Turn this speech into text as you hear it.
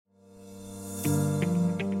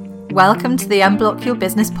Welcome to the Unblock Your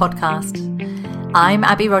Business podcast. I'm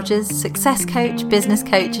Abby Rogers, success coach, business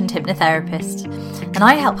coach and hypnotherapist, and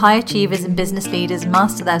I help high achievers and business leaders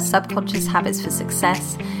master their subconscious habits for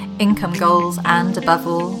success, income goals and, above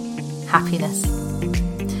all, happiness.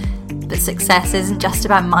 But success isn't just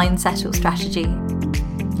about mindset or strategy.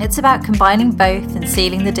 It's about combining both and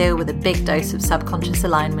sealing the deal with a big dose of subconscious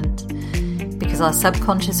alignment, because our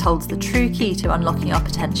subconscious holds the true key to unlocking our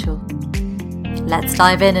potential. Let's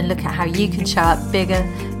dive in and look at how you can show up bigger,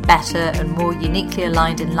 better and more uniquely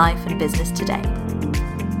aligned in life and business today.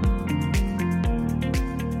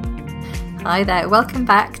 Hi there, welcome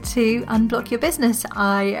back to Unblock Your Business.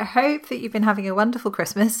 I hope that you've been having a wonderful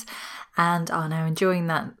Christmas and are now enjoying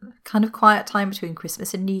that kind of quiet time between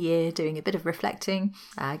Christmas and New Year, doing a bit of reflecting,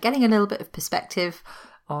 getting a little bit of perspective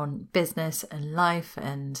on business and life.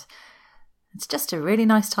 And it's just a really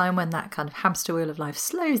nice time when that kind of hamster wheel of life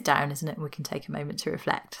slows down, isn't it? And we can take a moment to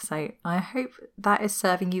reflect. So I hope that is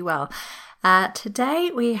serving you well.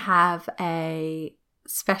 Today we have a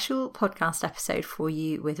special podcast episode for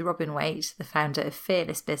you with Robin Waite, the founder of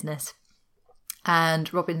Fearless Business.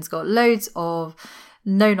 And Robin's got loads of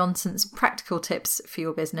no-nonsense practical tips for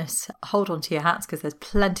your business. Hold on to your hats because there's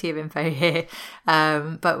plenty of info here.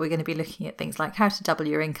 But we're going to be looking at things like how to double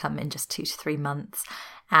your income in just 2 to 3 months.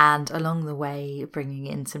 And along the way, bringing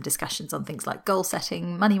in some discussions on things like goal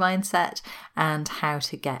setting, money mindset, and how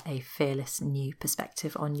to get a fearless new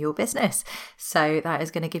perspective on your business. So that is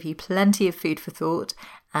going to give you plenty of food for thought.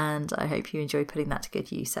 And I hope you enjoy putting that to good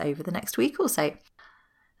use over the next week or so.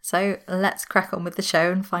 So let's crack on with the show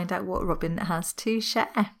and find out what Robin has to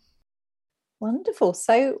share. Wonderful.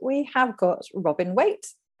 So we have got Robin Waite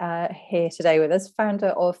here today with us,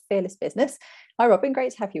 founder of Fearless Business. Hi, Robin.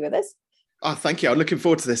 Great to have you with us. Oh, thank you. I'm looking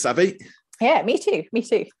forward to this, Abby. Yeah, me too.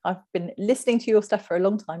 I've been listening to your stuff for a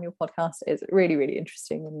long time. Your podcast is really, really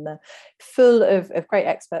interesting and full of great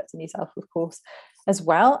experts and yourself, of course, as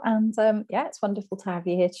well. And it's wonderful to have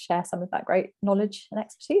you here to share some of that great knowledge and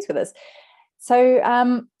expertise with us.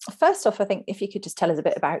 So first off, I think if you could just tell us a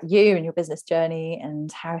bit about you and your business journey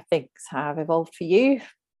and how things have evolved for you,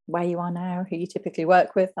 where you are now, who you typically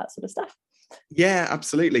work with, that sort of stuff. Yeah,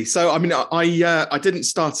 absolutely. So, I mean, I didn't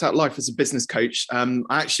start out life as a business coach. I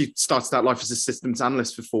actually started out life as a systems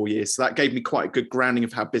analyst for 4 years. So that gave me quite a good grounding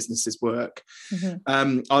of how businesses work.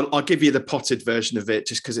 Mm-hmm. I'll give you the potted version of it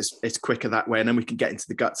just because it's quicker that way. And then we can get into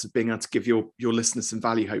the guts of being able to give your listeners some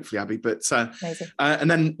value, hopefully, Abby. But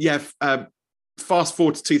and then, fast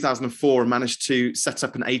forward to 2004, I managed to set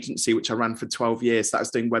up an agency, which I ran for 12 years. That was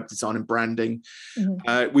doing web design and branding.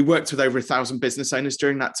 Mm-hmm. We worked with over 1,000 business owners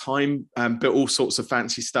during that time, built all sorts of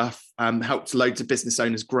fancy stuff, helped loads of business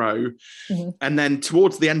owners grow. Mm-hmm. And then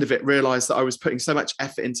towards the end of it, realized that I was putting so much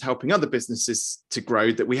effort into helping other businesses to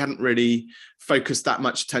grow that we hadn't really focused that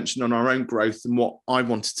much attention on our own growth and what I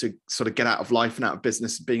wanted to sort of get out of life and out of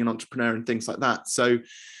business, being an entrepreneur and things like that. So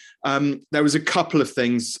there was a couple of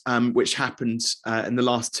things which happened in the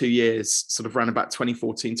last 2 years, sort of around about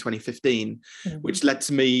 2014, 2015, mm-hmm. which led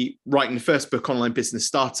to me writing the first book, Online Business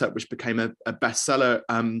Startup, which became a bestseller.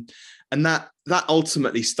 And that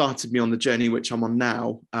ultimately started me on the journey which I'm on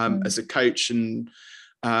now as a coach and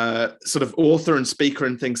sort of author and speaker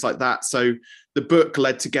and things like that. So the book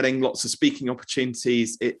led to getting lots of speaking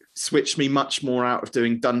opportunities. It switched me much more out of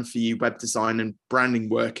doing done for you web design and branding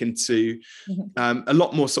work into a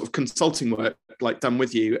lot more sort of consulting work like done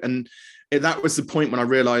with you. And that was the point when I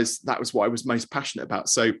realized that was what I was most passionate about.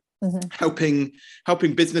 So helping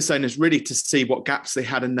business owners really to see what gaps they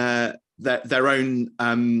had in their own,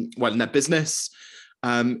 in their business,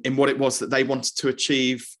 in what it was that they wanted to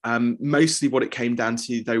achieve. Mostly what it came down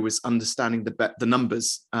to, though, was understanding the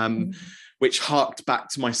numbers, which harked back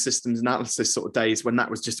to my systems analysis sort of days when that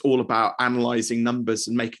was just all about analysing numbers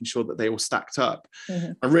and making sure that they all stacked up.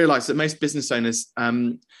 I realised that most business owners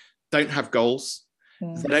don't have goals.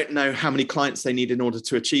 They don't know how many clients they need in order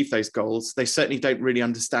to achieve those goals. They certainly don't really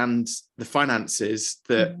understand the finances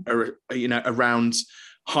that are, around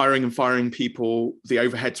hiring and firing people, the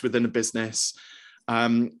overheads within a business,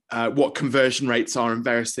 what conversion rates are and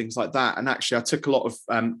various things like that. And actually, I took a lot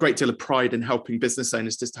of great deal of pride in helping business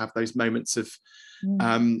owners just to have those moments of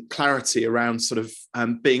clarity around sort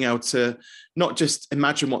of being able to not just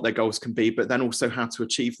imagine what their goals can be, but then also how to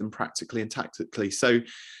achieve them practically and tactically. So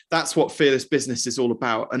that's what Fearless Business is all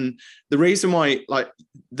about. And the reason why, like,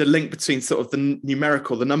 the link between sort of the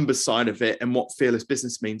numerical, the numbers side of it and what Fearless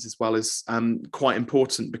Business means as well is quite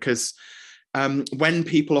important, because when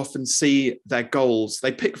people often see their goals,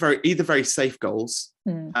 they pick either very safe goals,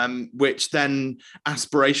 which then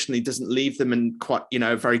aspirationally doesn't leave them in quite,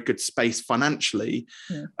 a very good space financially,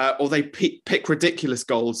 or they pick ridiculous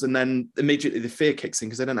goals and then immediately the fear kicks in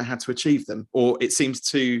because they don't know how to achieve them. Or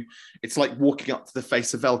it's like walking up to the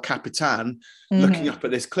face of El Capitan, looking up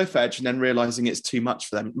at this cliff edge and then realizing it's too much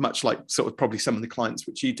for them, much like sort of probably some of the clients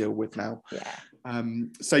which you deal with now.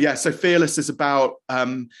 So Fearless is about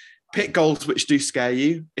pick goals which do scare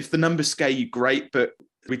you. If the numbers scare you, great, but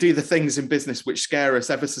we do the things in business which scare us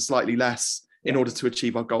ever so slightly less in order to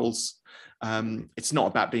achieve our goals. It's not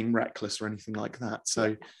about being reckless or anything like that.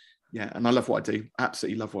 So and I love what I do.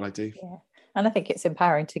 Absolutely love what I do. Yeah. And I think it's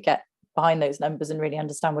empowering to get behind those numbers and really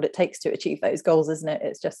understand what it takes to achieve those goals, isn't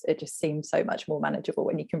it? It just seems so much more manageable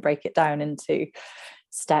when you can break it down into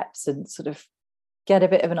steps and sort of get a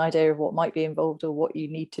bit of an idea of what might be involved or what you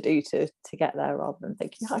need to do to get there, rather than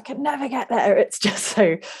thinking, I can never get there. It's just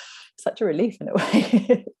such a relief in a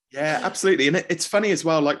way. Yeah, absolutely. And it's funny as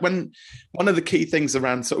well, like when one of the key things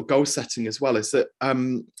around sort of goal setting as well is that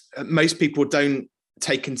most people don't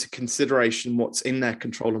take into consideration what's in their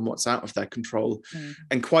control and what's out of their control.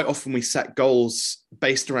 And quite often we set goals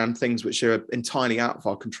based around things which are entirely out of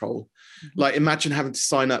our control. Like imagine having to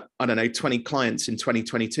sign up, 20 clients in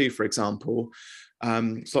 2022, for example.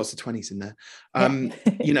 There's lots of 20s in there.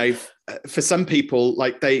 For some people,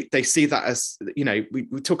 like they see that as, we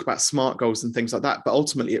talk about SMART goals and things like that, but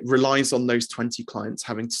ultimately it relies on those 20 clients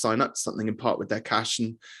having to sign up to something and part with their cash,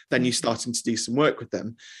 and then you starting to do some work with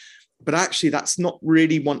them. But actually, it's not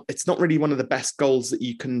really one of the best goals that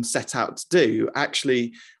you can set out to do.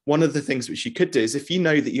 Actually, one of the things which you could do is, if you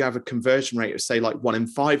know that you have a conversion rate of, say, like 1 in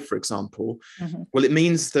 5, for example, well, it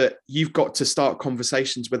means that you've got to start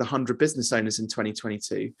conversations with 100 business owners in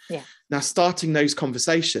 2022. Yeah. Now, starting those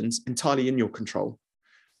conversations entirely in your control.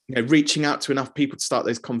 Reaching out to enough people to start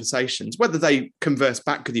those conversations, whether they converse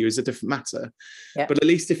back with you is a different matter. Yeah. But at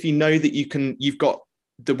least if you know that you've got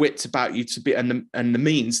the wits about you to be and the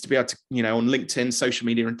means to be able to, on LinkedIn, social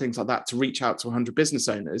media and things like that, to reach out to 100 business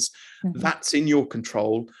owners, that's in your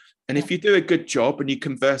control. And if you do a good job and you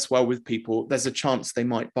converse well with people, there's a chance they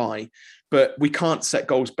might buy. But we can't set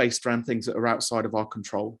goals based around things that are outside of our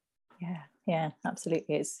control. Yeah,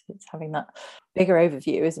 absolutely. It's having that bigger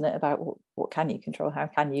overview, isn't it, about what can you control? How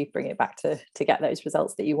can you bring it back to get those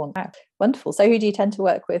results that you want? Wonderful. So who do you tend to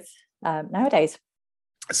work with nowadays?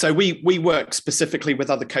 So we work specifically with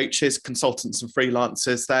other coaches, consultants and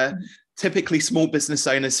freelancers. They're typically small business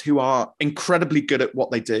owners who are incredibly good at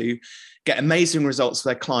what they do, get amazing results for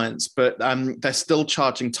their clients, but they're still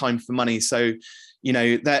charging time for money. So,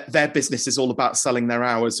 their business is all about selling their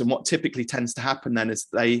hours. And what typically tends to happen then is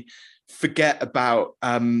they forget about,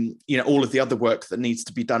 all of the other work that needs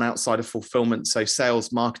to be done outside of fulfillment. So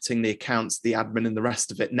sales, marketing, the accounts, the admin and the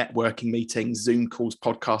rest of it, networking meetings, Zoom calls,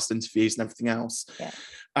 podcast interviews and everything else. Yeah.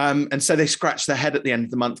 And so they scratch their head at the end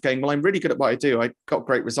of the month going, well, I'm really good at what I do. I got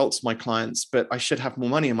great results for my clients, but I should have more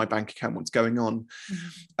money in my bank account. What's going on?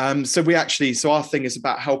 So our thing is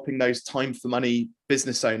about helping those time for money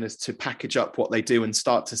business owners to package up what they do and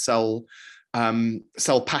start to sell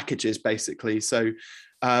packages, basically. So,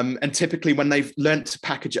 and typically when they've learned to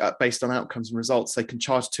package it up based on outcomes and results, they can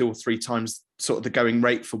charge 2 or 3 times sort of the going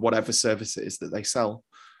rate for whatever service it is that they sell.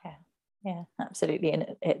 Yeah, absolutely. And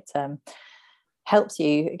it helps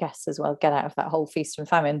you, I guess, as well, get out of that whole feast and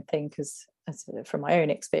famine thing, because from my own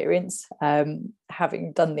experience,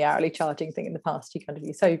 having done the hourly charging thing in the past,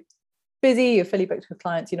 you're so busy, you're fully booked with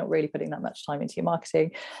clients, you're not really putting that much time into your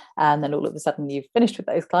marketing, and then all of a sudden you've finished with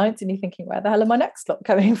those clients and you're thinking, where the hell are my next lot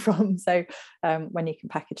coming from? So when you can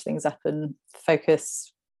package things up and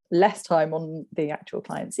focus less time on the actual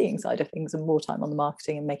client seeing side of things and more time on the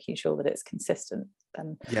marketing and making sure that it's consistent,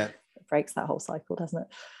 then it breaks that whole cycle, doesn't it?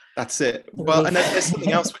 That's it. Well, and there's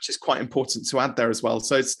something else which is quite important to add there as well.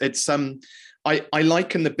 So it's I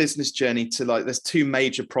liken the business journey to, like, there's 2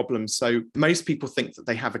 major problems. So most people think that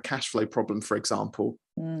they have a cash flow problem, for example.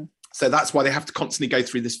 So that's why they have to constantly go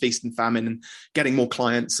through this feast and famine and getting more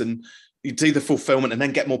clients, and you do the fulfillment and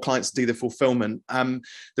then get more clients to do the fulfillment.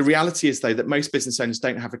 The reality is, though, that most business owners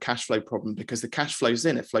don't have a cash flow problem, because the cash flows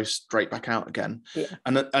in, it flows straight back out again. Yeah.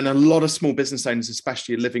 And a lot of small business owners,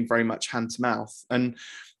 especially, are living very much hand to mouth. And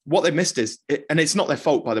what they missed is, and it's not their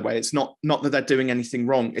fault, by the way, it's not that they're doing anything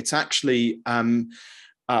wrong. It's actually,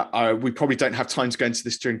 we probably don't have time to go into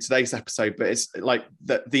this during today's episode, but it's like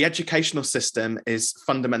the educational system is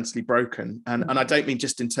fundamentally broken. And I don't mean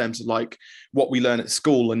just in terms of like what we learn at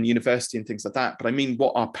school and university and things like that, but I mean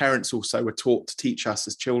what our parents also were taught to teach us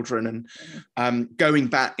as children, and going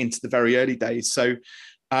back into the very early days. So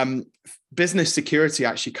um, business security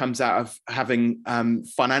actually comes out of having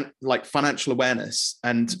financial awareness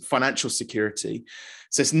and financial security.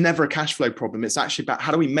 So it's never a cash flow problem. It's actually about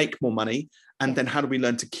how do we make more money, and then how do we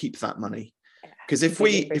learn to keep that money? Because if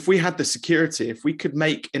we had the security, if we could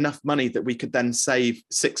make enough money that we could then save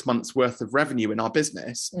 6 months worth of revenue in our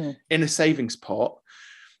business in a savings pot,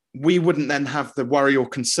 we wouldn't then have the worry or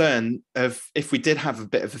concern of if we did have a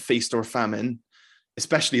bit of a feast or a famine,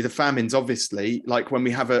 especially the famines, obviously, like when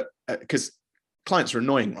we have because clients are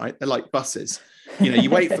annoying, right? They're like buses. You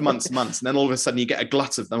wait for months and months, and then all of a sudden you get a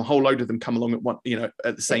glut of them, a whole load of them come along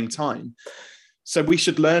at the same time. So we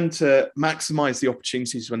should learn to maximize the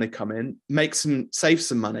opportunities when they come in, save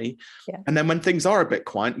some money. And then when things are a bit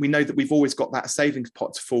quiet, we know that we've always got that savings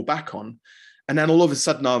pot to fall back on. And then all of a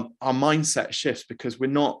sudden our mindset shifts, because we're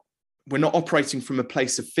not operating from a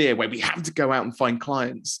place of fear where we have to go out and find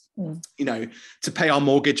clients, to pay our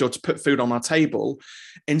mortgage or to put food on our table.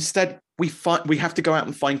 Instead, we have to go out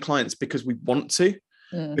and find clients because we want to,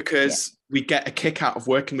 because we get a kick out of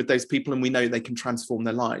working with those people and we know they can transform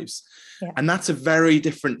their lives. And that's a very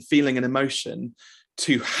different feeling and emotion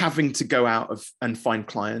to having to go out and find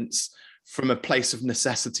clients from a place of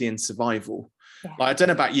necessity and survival. Like, I don't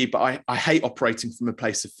know about you, but I hate operating from a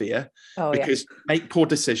place of fear, because make poor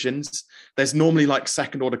decisions. There's normally like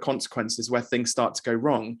second order consequences where things start to go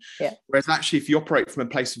wrong. Whereas actually, if you operate from a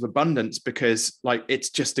place of abundance, because like it's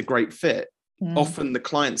just a great fit, often the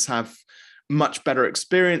clients have much better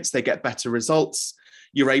experience. They get better results.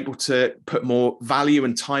 You're able to put more value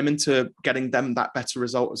and time into getting them that better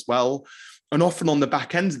result as well. And often on the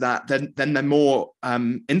back end of that, then they're more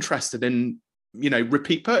interested in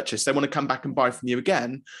repeat purchase. They want to come back and buy from you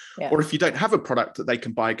again. Or if you don't have a product that they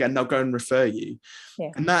can buy again, they'll go and refer you.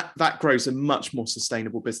 And that grows a much more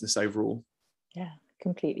sustainable business overall.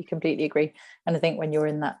 Completely agree. And I think when you're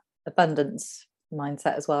in that abundance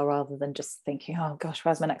mindset as well, rather than just thinking, oh gosh,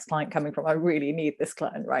 where's my next client coming from? I really need this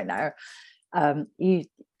client right now.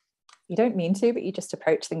 You don't mean to, but you just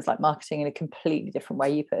approach things like marketing in a completely different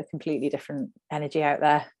way. You put a completely different energy out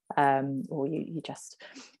there, or you just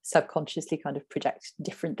subconsciously kind of project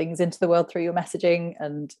different things into the world through your messaging.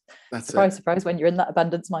 And surprise, when you're in that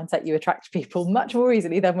abundance mindset, you attract people much more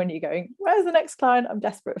easily than when you're going, where's the next client? I'm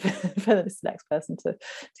desperate for this next person to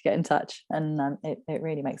get in touch. And it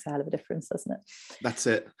really makes a hell of a difference, doesn't it? That's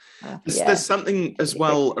it. There's something as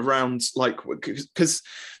well around, like, because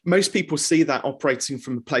most people see that operating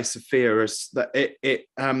from a place of fear as that it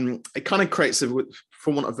kind of creates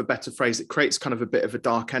for want of a better phrase, it creates kind of a bit of a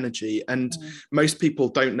dark energy. And most people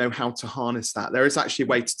don't know how to harness that. There is actually a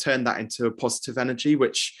way to turn that into a positive energy,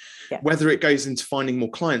 which whether it goes into finding more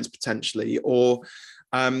clients potentially, or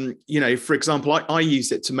for example, I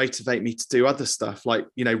use it to motivate me to do other stuff, like,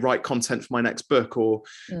 write content for my next book, or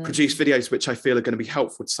produce videos which I feel are going to be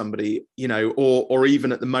helpful to somebody, or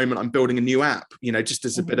even at the moment I'm building a new app, just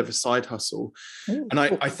as a bit of a side hustle. And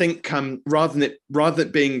I think rather than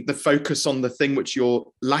it being the focus on the thing which you're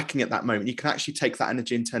lacking at that moment, you can actually take that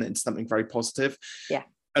energy and turn it into something very positive.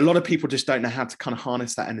 A lot of people just don't know how to kind of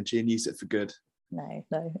harness that energy and use it for good. No,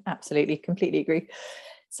 absolutely, completely agree.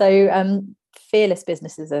 So fearless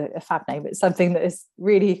business is a fab name. It's something that is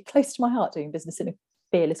really close to my heart, doing business in a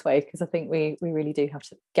fearless way, because I think we really do have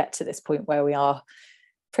to get to this point where we are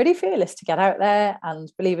pretty fearless to get out there and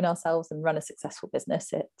believe in ourselves and run a successful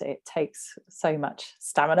business. It takes so much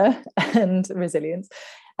stamina and resilience.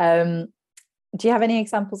 Do you have any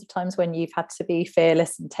examples of times when you've had to be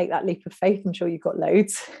fearless and take that leap of faith? I'm sure you've got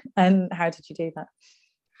loads. And how did you do that?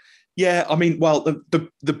 Yeah, I mean, well,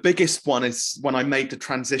 the biggest one is when I made the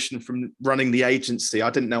transition from running the agency. I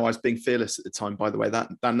didn't know I was being fearless at the time, by the way.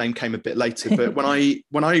 That name came a bit later. But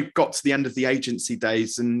when I got to the end of the agency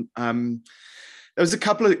days, and there was a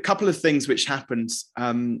couple of things which happened.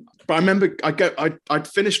 But I remember I'd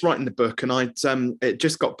finished writing the book, and it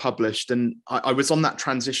just got published, and I was on that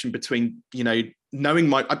transition between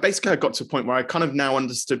knowing I got to a point where I kind of now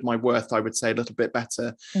understood my worth, I would say, a little bit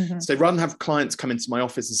better. So rather than have clients come into my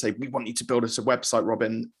office and say, we want you to build us a website,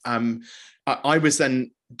 Robin, I was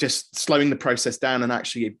then just slowing the process down and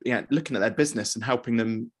actually looking at their business and helping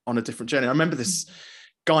them on a different journey. I remember this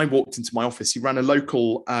guy walked into my office. He ran a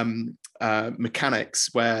local mechanics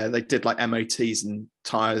where they did like MOTs and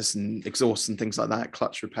tires and exhausts and things like that,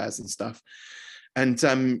 clutch repairs and stuff. And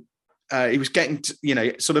he was getting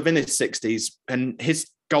sort of in his 60s, and his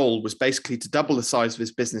goal was basically to double the size of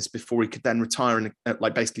his business before he could then retire and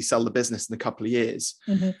basically sell the business in a couple of years.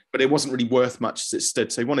 But it wasn't really worth much as it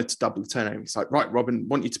stood, so he wanted to double the turnover. He's like, right, Robin, I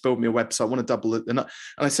want you to build me a website. I want to double it. And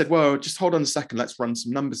I said, well, just hold on a second, let's run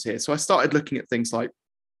some numbers here. So I started looking at things like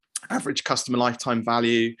average customer lifetime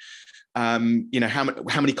value, how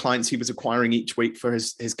many clients he was acquiring each week for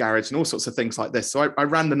his garage, and all sorts of things like this. So I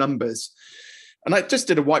ran the numbers, and I just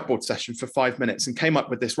did a whiteboard session for 5 minutes and came up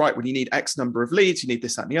with this, right, when you need X number of leads, you need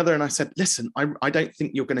this, that, and the other. And I said, listen, I don't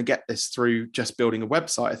think you're going to get this through just building a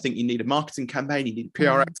website. I think you need a marketing campaign, you need a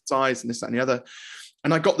PR exercise, and this, that, and the other.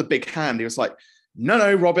 And I got the big hand. He was like,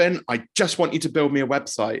 no, Robin, I just want you to build me a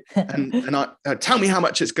website. And I tell me how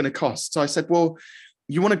much it's going to cost. So I said, well,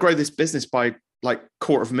 you want to grow this business by like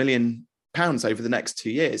 £250,000 over the next 2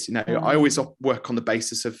 years. I always work on the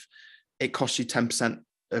basis of it costs you 10%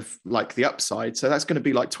 of like the upside. So that's going to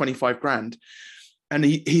be like 25 grand. And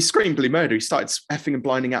he screamed bloody murder. He started effing and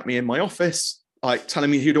blinding at me in my office, like telling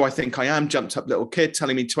me, who do I think I am? Jumped up little kid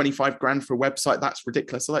telling me 25 grand for a website. That's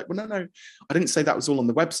ridiculous. I'm like, well, no, I didn't say that was all on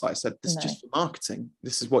the website. I said, this is just for marketing.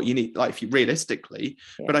 This is what you need. Like, if you realistically,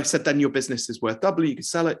 but I said, then your business is worth double. You can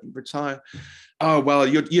sell it, you retire. Oh, well,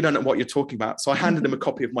 you don't know what you're talking about. So I handed him a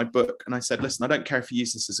copy of my book and I said, listen, I don't care if you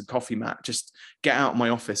use this as a coffee mat, just get out of my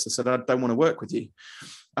office. I said, I don't want to work with you.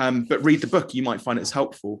 But read the book. You might find it's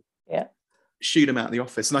helpful. Yeah. Shoot him out of the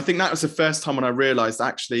office. And I think that was the first time when I realized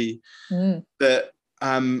actually that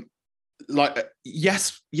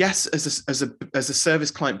yes, as a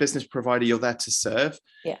service client business provider, you're there to serve.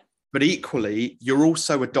 Yeah. But equally, you're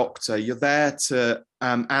also a doctor. You're there to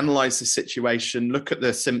analyze the situation, look at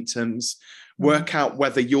the symptoms, work out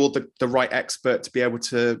whether you're the right expert to be able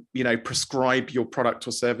to, prescribe your product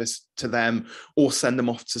or service to them, or send them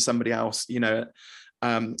off to somebody else,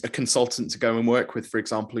 a consultant to go and work with, for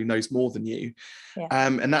example, who knows more than you. Yeah.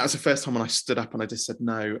 And that was the first time when I stood up and I just said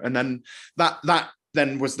no. And then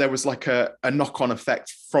there was like a knock-on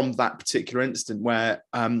effect from that particular incident where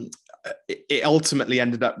it ultimately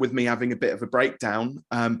ended up with me having a bit of a breakdown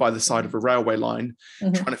by the side of a railway line,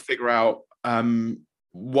 trying to figure out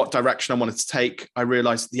what direction I wanted to take. I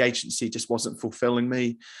realized the agency just wasn't fulfilling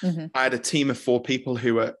me. I had a team of 4 people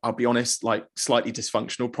who were, I'll be honest, like slightly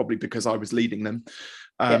dysfunctional, probably because I was leading them.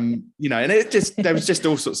 And there was just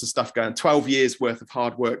all sorts of stuff going. 12 years worth of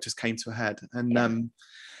hard work just came to a head. And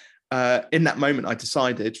in that moment, I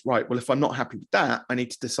decided, right, well, if I'm not happy with that, I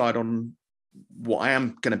need to decide on what I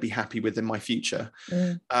am going to be happy with in my future.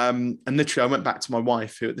 And literally, I went back to my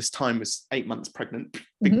wife, who at this time was 8 months pregnant.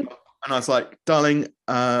 And I was like, darling,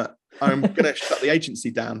 I'm going to shut the agency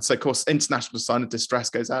down. So, of course, international sign of distress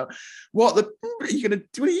goes out. What are you going to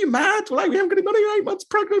do? Are you mad? Like, we haven't got any money, 8 months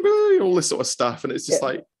pregnant, all this sort of stuff. And it's just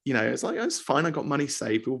like, it's like, it's fine. I got money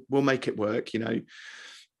saved. We'll make it work,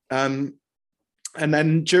 And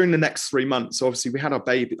then during the next 3 months, obviously, we had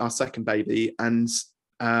our second baby, and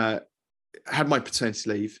had my paternity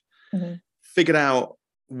leave, figured out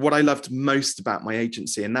what I loved most about my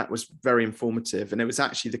agency, and that was very informative. And it was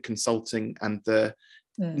actually the consulting and the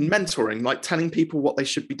mentoring, like telling people what they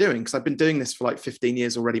should be doing, because I've been doing this for like 15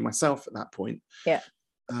 years already myself at that point.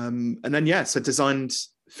 And then so designed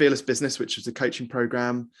Fearless Business, which was a coaching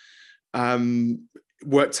program,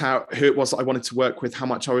 worked out who it was that I wanted to work with, how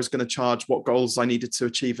much I was going to charge, what goals I needed to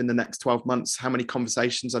achieve in the next 12 months, how many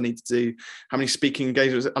conversations I needed to do, how many speaking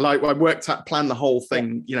engagements. I worked out, planned the whole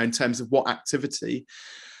thing, in terms of what activity.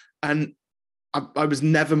 And I was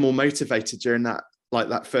never more motivated during that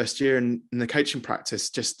first year in the coaching practice.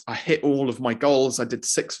 Just, I hit all of my goals. I did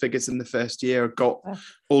 6 figures in the first year. I got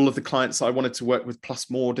all of the clients that I wanted to work with, plus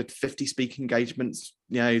more, did 50 speaking engagements,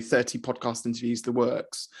 30 podcast interviews, the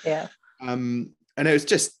works. And it was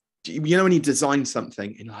just, when you design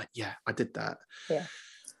something, you're like, yeah, I did that.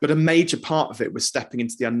 But a major part of it was stepping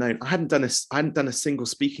into the unknown. I hadn't done a single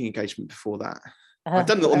speaking engagement before that. I'd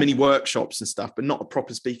done little mini workshops and stuff, but not a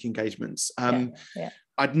proper speaking engagements.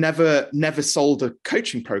 I'd never sold a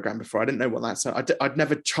coaching program before. I didn't know what that's. I'd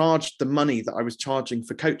never charged the money that I was charging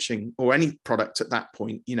for coaching or any product at that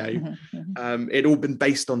point. It'd all been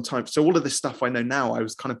based on time. So all of this stuff I know now, I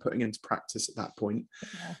was kind of putting into practice at that point,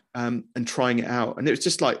 and trying it out. And it was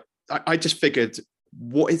just like, I just figured,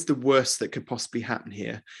 what is the worst that could possibly happen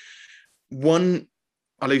here? 1,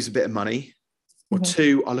 I lose a bit of money. Or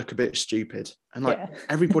 2, I look a bit stupid, and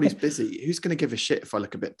everybody's busy. Who's going to give a shit if I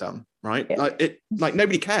look a bit dumb, right? Like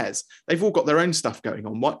nobody cares. They've all got their own stuff going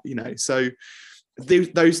on. So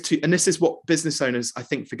those two, and this is what business owners, I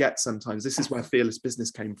think, forget sometimes. This is where Fearless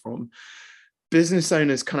Business came from. Business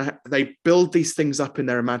owners they build these things up in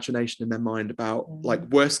their imagination, in their mind, about like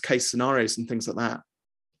worst case scenarios and things like that.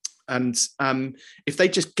 And if they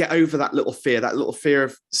just get over that little fear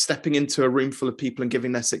of stepping into a room full of people and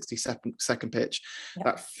giving their 60-second pitch,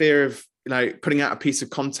 that fear of putting out a piece of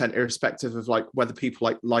content, irrespective of like whether people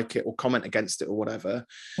like it or comment against it or whatever,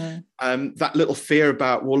 that little fear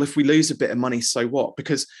about, well, if we lose a bit of money, so what?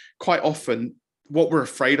 Because quite often what we're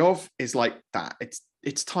afraid of is like that.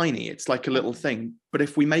 It's tiny. It's like a little thing. But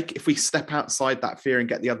if we step outside that fear and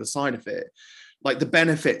get the other side of it, like the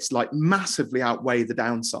benefits like massively outweigh the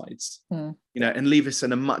downsides, and leave us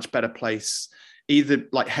in a much better place, either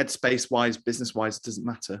like headspace wise, business wise, it doesn't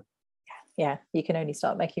matter. Yeah, you can only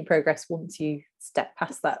start making progress once you step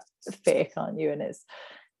past that fear, can't you? And it's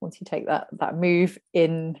once you take that move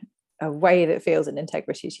in a way that feels an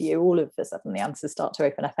integrity to you, all of a sudden the answers start to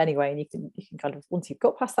open up anyway, and you can kind of, once you've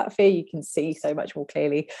got past that fear, you can see so much more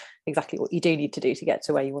clearly exactly what you do need to do to get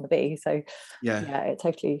to where you want to be. So yeah, it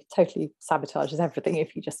totally sabotages everything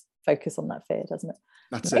if you just focus on that fear, doesn't it?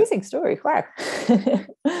 That's amazing story. Wow.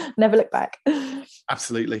 Never look back.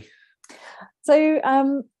 Absolutely.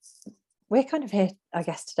 So we're kind of here, I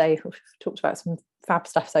guess, today. We've talked about some fab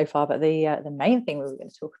stuff so far, but the main thing we were going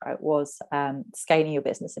to talk about was scaling your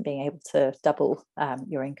business and being able to double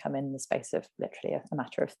your income in the space of literally a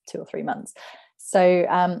matter of 2 or 3 months. So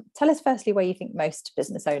tell us firstly where you think most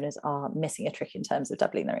business owners are missing a trick in terms of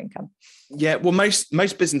doubling their income. Yeah, well,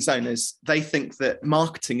 most business owners, they think that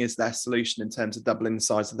marketing is their solution in terms of doubling the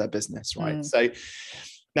size of their business, right? So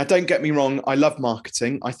now, don't get me wrong, I love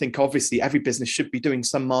marketing. I think obviously every business should be doing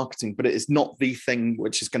some marketing, but it is not the thing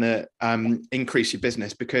which is going to increase your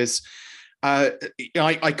business, because I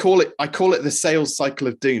call it the sales cycle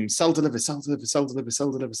of doom. Sell, deliver, sell, deliver, sell, deliver, sell,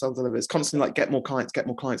 deliver, sell, deliver. It's constantly like get more clients, get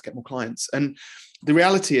more clients, get more clients. And the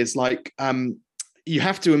reality is like you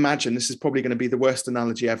have to imagine, this is probably going to be the worst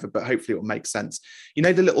analogy ever, but hopefully it will make sense. You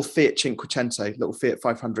know the little Fiat Cinquecento, little Fiat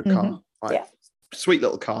 500 car, right? Yeah. Sweet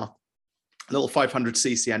little car. Little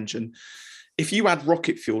 500cc engine. If you add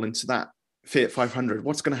rocket fuel into that Fiat 500,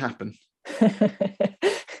 what's going to happen?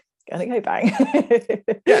 It's going to go bang.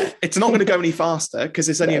 Yeah, it's not going to go any faster because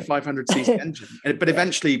it's only a 500cc engine. But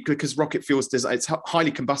eventually, because rocket fuel it's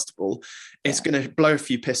highly combustible, it's going to blow a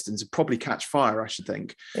few pistons and probably catch fire, I should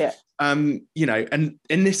think. Yeah. And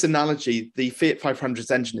in this analogy, the Fiat 500's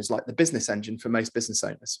engine is like the business engine for most business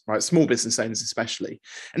owners, right? Small business owners especially.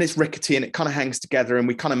 And it's rickety and it kind of hangs together and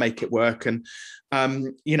we kind of make it work. And,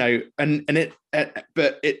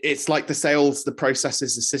 it's like the sales, the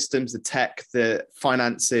processes, the systems, the tech, the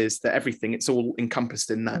finances, the everything, it's all encompassed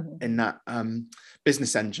in that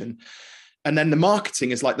business engine. And then the marketing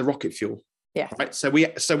is like the rocket fuel. Yeah. Right. So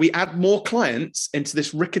we add more clients into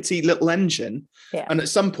this rickety little engine. Yeah. And at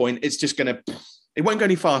some point it's just it won't go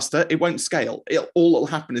any faster. It won't scale. All that'll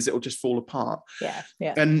happen is it'll just fall apart. Yeah.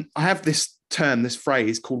 Yeah. And I have this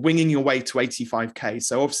phrase called winging your way to 85K.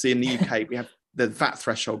 So obviously in the UK, we have the VAT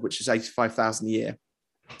threshold, which is 85,000 a year.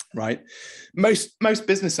 Right. Most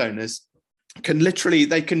business owners can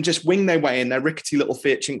just wing their way in their rickety little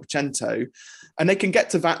Fiat Cinquecento, and they can get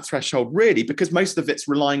to that threshold really because most of it's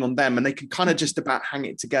relying on them and they can kind of just about hang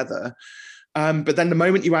it together. But then the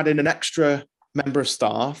moment you add in an extra member of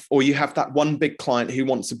staff, or you have that one big client who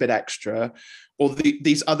wants a bit extra, or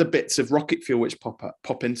these other bits of rocket fuel which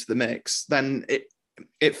pop into the mix, then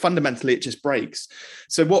it fundamentally, it just breaks.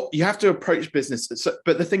 So what you have to approach business.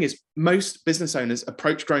 But the thing is, most business owners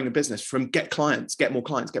approach growing a business from get more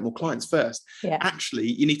clients first. Yeah. Actually,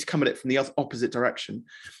 you need to come at it from the opposite direction.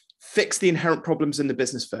 Fix the inherent problems in the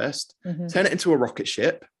business first, turn it into a rocket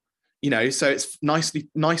ship, so it's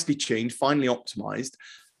nicely tuned, finely optimized,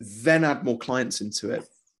 then add more clients into it.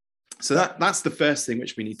 So that's the first thing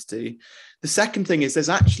which we need to do. The second thing is there's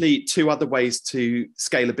actually 2 other ways to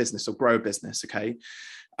scale a business or grow a business. Okay.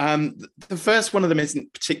 The first one of them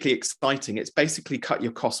isn't particularly exciting. It's basically cut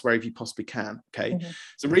your costs wherever you possibly can. Okay.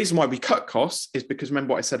 So the reason why we cut costs is because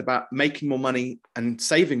remember what I said about making more money and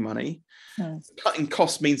saving money. Cutting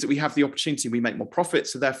costs means that we have the opportunity, we make more profit,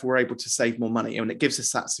 so therefore we're able to save more money, and it gives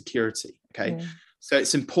us that security. Okay. So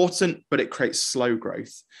it's important, but it creates slow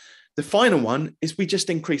growth. The final one is we just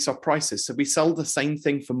increase our prices. So we sell the same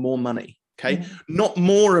thing for more money. Okay. Not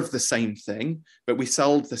more of the same thing, but we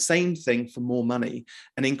sell the same thing for more money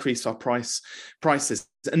and increase our prices.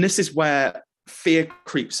 And this is where fear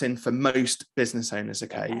creeps in for most business owners.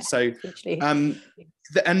 Okay. Yeah, so,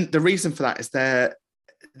 and the reason for that is they're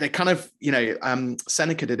kind of,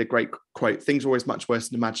 Seneca did a great quote, things are always much worse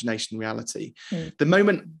than imagination and reality. The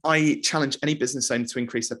moment I challenge any business owner to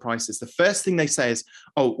increase their prices, the first thing they say is,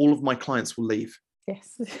 oh, all of my clients will leave.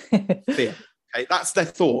 Yes. Fear. Okay. That's their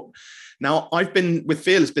thought. Now, I've been with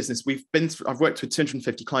Fearless Business. I've worked with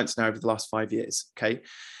 250 clients now over the last 5 years. Okay.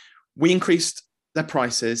 We increased their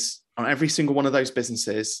prices on every single one of those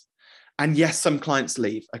businesses. And yes, some clients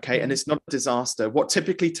leave. Okay. And it's not a disaster. What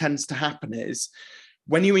typically tends to happen is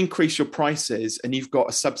when you increase your prices and you've got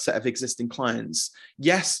a subset of existing clients,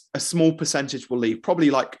 yes, a small percentage will leave, probably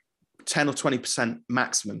like 10 or 20%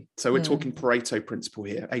 maximum. So we're talking Pareto principle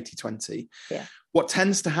here, 80-20. Yeah. What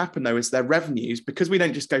tends to happen though is their revenues, because we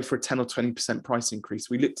don't just go for a 10 or 20% price increase,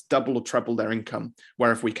 we look to double or treble their income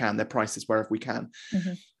wherever we can, their prices wherever we can.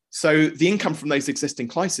 So the income from those existing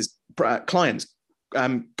clients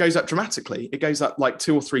goes up dramatically. It goes up like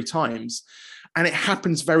 2 or 3 times. And it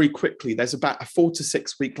happens very quickly. There's about a 4 to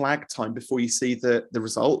 6 week lag time before you see the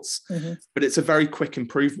results, but it's a very quick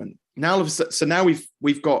improvement. Now, all of a sudden, so now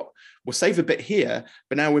we'll save a bit here,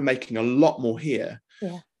 but now we're making a lot more here.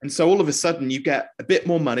 Yeah. And so all of a sudden you get a bit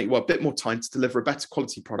more money, a bit more time to deliver a better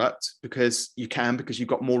quality product because you've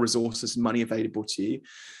got more resources and money available to you.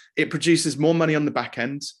 It produces more money on the back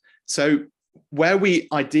end. So where we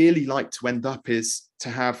ideally like to end up is to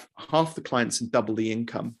have half the clients and double the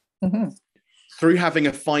income. Through having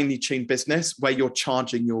a finely tuned business where you're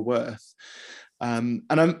charging your worth. And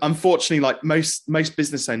unfortunately, like most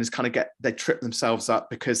business owners they trip themselves up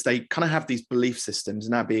because they kind of have these belief systems.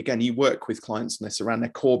 And Abby, again, you work with clients on this around their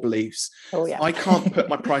core beliefs. Oh, yeah. I can't put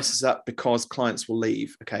my prices up because clients will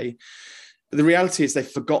leave. Okay. The reality is they've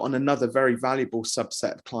forgotten another very valuable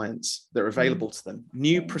subset of clients that are available to them.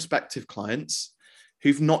 New prospective clients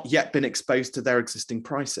who've not yet been exposed to their existing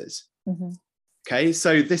prices. Okay,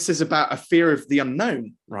 so this is about a fear of the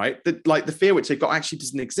unknown, right? Like the fear which they've got actually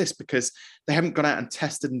doesn't exist because they haven't gone out and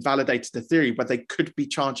tested and validated the theory where they could be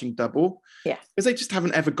charging double. Yeah. Because they just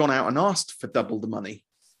haven't ever gone out and asked for double the money,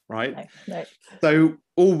 right? No. So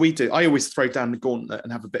all we do, I always throw down the gauntlet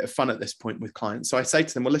and have a bit of fun at this point with clients. So I say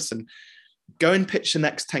to them, well, listen, go and pitch the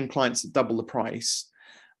next 10 clients at double the price.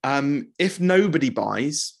 If nobody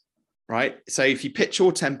buys, right? So if you pitch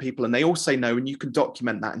all 10 people and they all say no, and you can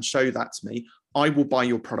document that and show that to me, I will buy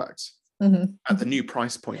your product at the new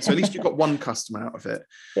price point. So at least you've got one customer out of it.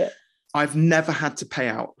 Yeah. I've never had to pay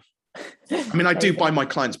out. I mean, I do buy my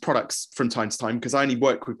clients' products from time to time because I only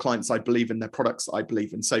work with clients I believe in, their products that I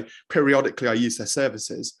believe in. So periodically I use their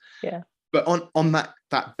services. Yeah. But on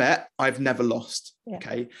that bet, I've never lost. Yeah.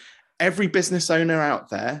 Okay. Every business owner out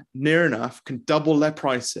there, near enough, can double their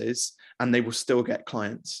prices and they will still get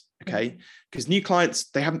clients. Okay. Because new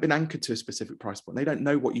clients, they haven't been anchored to a specific price point. They don't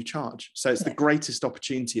know what you charge. So it's the greatest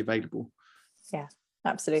opportunity available. Yeah,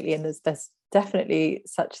 absolutely. And there's definitely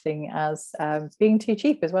such thing as being too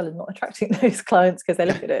cheap as well and not attracting those clients because they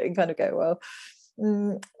look at it and kind of go,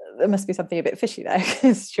 well, there must be something a bit fishy there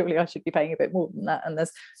because surely I should be paying a bit more than that. And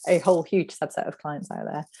there's a whole huge subset of clients out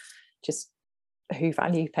there just who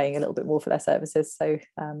value paying a little bit more for their services. So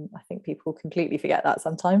I think people completely forget that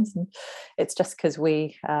sometimes. And it's just because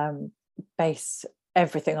we base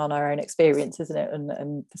everything on our own experience, isn't it? And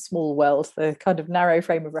the small world, the kind of narrow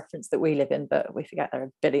frame of reference that we live in, but we forget there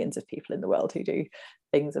are billions of people in the world who do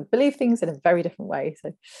things and believe things in a very different way.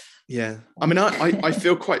 So yeah, I mean, I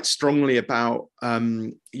feel quite strongly about,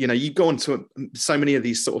 you go onto so many of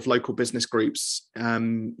these sort of local business groups,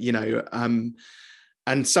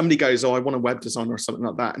 and somebody goes, oh, I want a web designer or something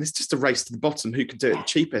like that. And it's just a race to the bottom, who can do it the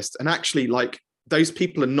cheapest. And actually, like, those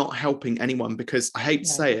people are not helping anyone because I hate to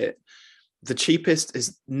say it, the cheapest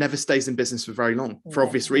never stays in business for very long for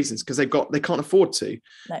obvious reasons, because they can't afford to.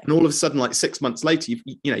 No. And all of a sudden, like 6 months later,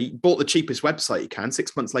 you bought the cheapest website you can,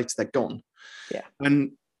 6 months later, they're gone. Yeah.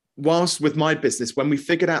 And whilst with my business, when we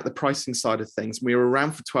figured out the pricing side of things, we were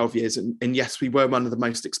around for 12 years. And yes, we were one of the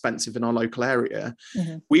most expensive in our local area.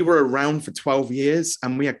 Mm-hmm. We were around for 12 years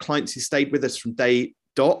and we had clients who stayed with us from day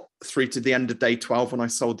dot through to the end of day 12 when I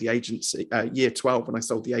sold the agency, year 12 when I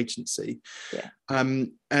sold the agency. Yeah.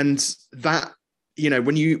 And that,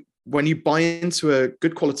 when you buy into a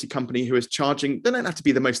good quality company who is charging, they don't have to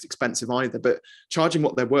be the most expensive either, but charging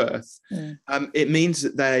what they're worth, it means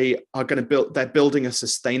that they're building a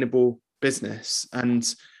sustainable business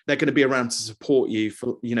and they're going to be around to support you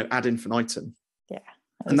for, ad infinitum. Yeah.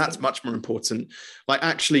 And that's much more important. Like,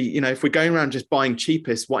 actually, if we're going around just buying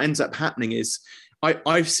cheapest, what ends up happening is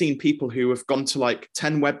I've seen people who have gone to like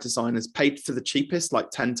 10 web designers, paid for the cheapest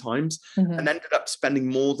like 10 times, and ended up spending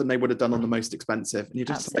more than they would have done on the most expensive. And you're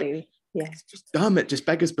just like, it's just dumb. It just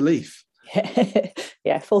beggars belief.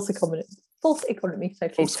 Yeah, false economy. False economy.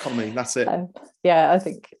 False economy. That's it. I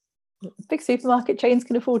think big supermarket chains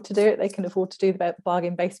can afford to do it. They can afford to do the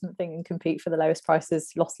bargain basement thing and compete for the lowest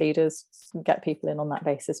prices, loss leaders, get people in on that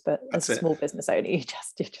basis. But as a small business owner, you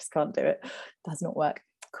just can't do it. It does not work.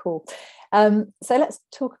 Cool. So let's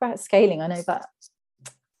talk about scaling. I know that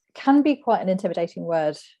can be quite an intimidating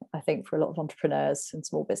word, I think, for a lot of entrepreneurs and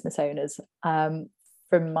small business owners.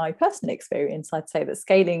 From my personal experience, I'd say that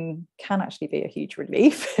scaling can actually be a huge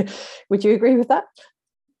relief. Would you agree with that?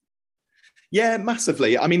 Yeah,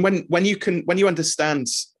 massively. I mean, when you understand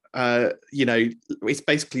it's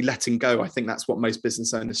basically letting go. I think that's what most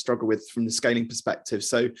business owners struggle with from the scaling perspective.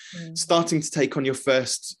 So starting to take on your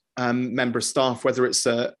first member of staff, whether it's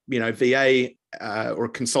a VA or a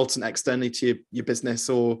consultant externally to your business,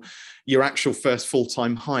 or your actual first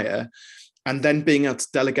full-time hire, and then being able to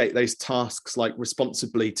delegate those tasks like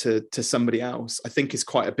responsibly to somebody else, I think is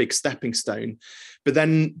quite a big stepping stone. But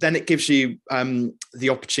then it gives you the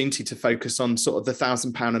opportunity to focus on sort of the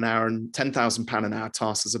 £1,000 an hour and £10,000 an hour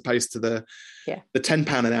tasks, as opposed to the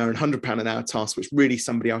 £10 an hour and £100 an hour tasks, which really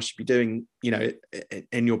somebody else should be doing,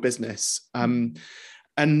 in your business. And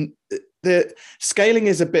the scaling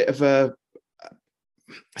is a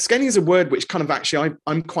word which kind of actually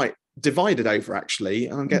I'm quite divided over, actually.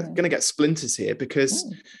 I'm going to get splinters here,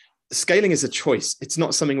 because scaling is a choice. It's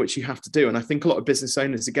not something which you have to do. And I think a lot of business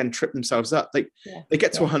owners, again, trip themselves up. They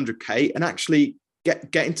get to 100K and actually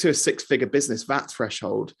get into a 6-figure business. That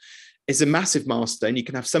threshold is a massive milestone. You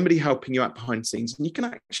can have somebody helping you out behind the scenes, and you can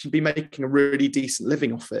actually be making a really decent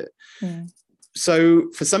living off it. So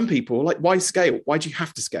for some people, like, why scale? Why do you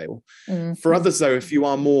have to scale? For others, though, if you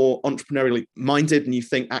are more entrepreneurially minded and you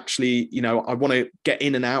think, actually, I want to get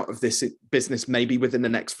in and out of this business maybe within the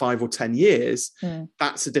next 5 or 10 years,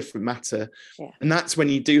 that's a different matter. And that's when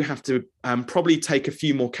you do have to probably take a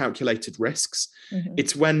few more calculated risks.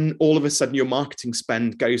 It's when all of a sudden your marketing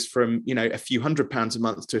spend goes from, a few £100s a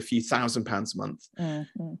month to a few £1,000s a month.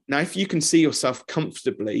 Now, if you can see yourself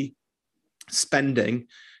comfortably spending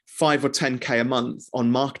 5 or 10K a month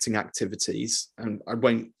on marketing activities, and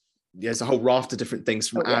there's a whole raft of different things,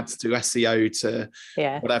 from ads to SEO to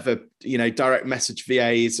whatever, direct message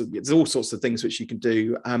VAs. There's all sorts of things which you can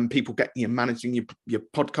do. People get, managing your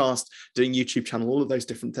podcast, doing YouTube channel, all of those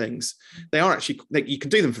different things. They are actually, you can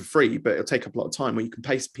do them for free, but it'll take up a lot of time, where you can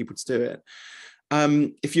pay people to do it.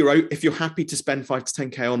 If you're happy to spend 5 to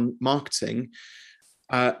 10K on marketing,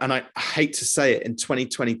 and I hate to say it, in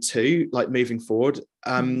 2022, like moving forward,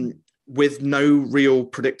 with no real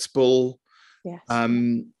predictable, what's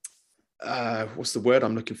the word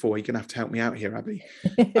I'm looking for? You're going to have to help me out here, Abby.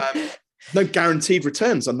 No guaranteed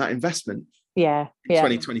returns on that investment. In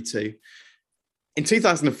 2022. In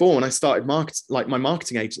 2004, when I started my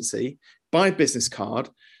marketing agency, buy a business card,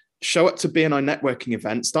 show up to BNI networking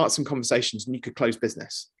event, start some conversations, and you could close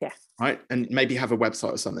business. Right. And maybe have a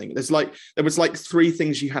website or something. There was 3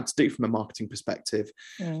 things you had to do from a marketing perspective.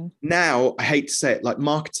 Now, I hate to say it, like,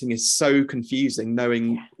 marketing is so confusing,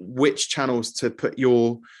 knowing which channels to put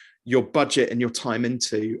your budget and your time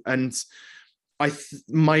into. And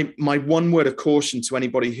my one word of caution to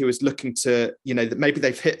anybody who is looking to, that maybe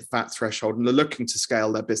they've hit that threshold and they're looking to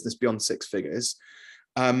scale their business beyond 6 figures.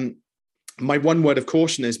 My one word of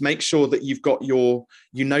caution is, make sure that you've got your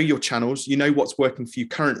channels, what's working for you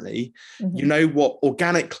currently, what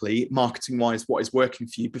organically, marketing wise, what is working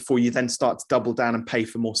for you, before you then start to double down and pay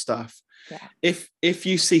for more stuff. If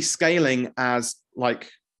you see scaling as, like,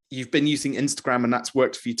 you've been using Instagram and that's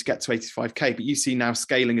worked for you to get to 85K, but you see now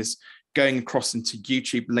scaling is going across into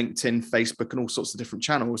YouTube, LinkedIn, Facebook, and all sorts of different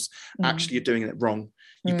channels, actually you're doing it wrong.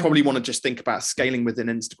 You probably want to just think about scaling within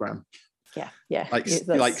Instagram.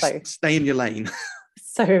 Stay in your lane.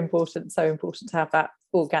 so important to have that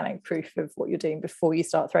organic proof of what you're doing before you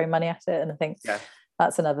start throwing money at it. And I think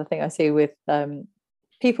that's another thing I see with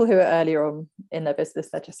people who are earlier on in their business.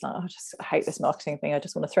 They're just like, I hate this marketing thing, I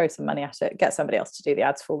just want to throw some money at it, get somebody else to do the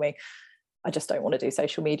ads for me, I just don't want to do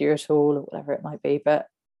social media at all, or whatever it might be. But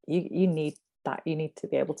you need that. You need to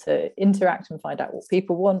be able to interact and find out what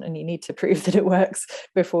people want, and you need to prove that it works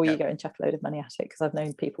before you go and chuck a load of money at it. Because I've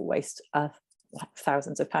known people waste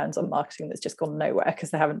thousands of pounds on marketing that's just gone nowhere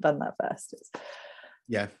because they haven't done that first. It's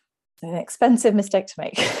an expensive mistake to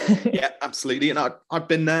make. Absolutely. And I've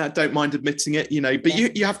been there. I don't mind admitting it, but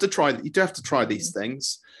you have to try. You do have to try these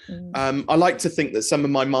things. I like to think that some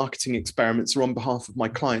of my marketing experiments are on behalf of my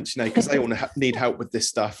clients, because they all need help with this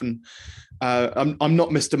stuff. And I'm not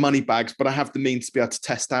Mr. Moneybags, but I have the means to be able to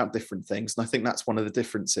test out different things. And I think that's one of the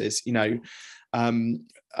differences,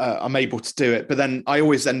 I'm able to do it. But then I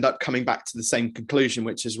always end up coming back to the same conclusion,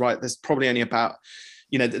 which is, right, there's probably only about,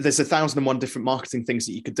 there's 1,001 different marketing things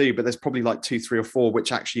that you could do, but there's probably like 2, 3, or 4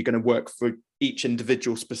 which actually are going to work for each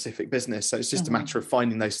individual specific business. So it's just a matter of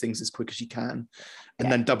finding those things as quick as you can,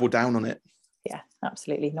 and then double down on it. Yeah,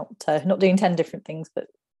 absolutely. Not doing 10 different things, but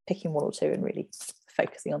picking 1 or 2 and really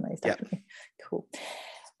focusing on those. Definitely. Cool.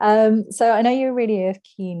 So I know you're really a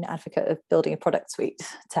keen advocate of building a product suite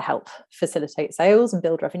to help facilitate sales and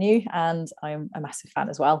build revenue, and I'm a massive fan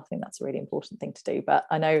as well. I think that's a really important thing to do. But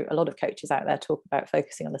I know a lot of coaches out there talk about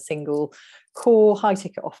focusing on a single core high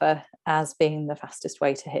ticket offer as being the fastest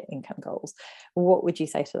way to hit income goals. What would you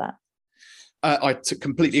say to that?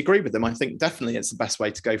 Completely agree with them. I think definitely it's the best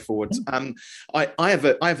way to go forward. I have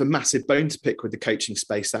a massive bone to pick with the coaching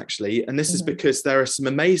space, actually, and this is because there are some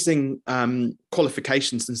amazing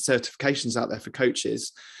qualifications and certifications out there for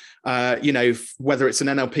coaches. Whether it's an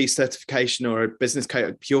NLP certification or a business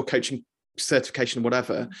pure coaching certification,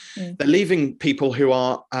 whatever, they're leaving people who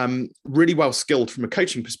are really well skilled from a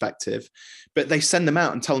coaching perspective, but they send them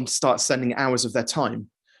out and tell them to start sending hours of their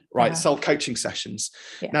time. Right, sell coaching sessions.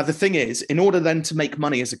 Yeah. Now, the thing is, in order then to make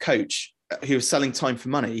money as a coach who is selling time for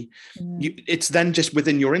money, it's then just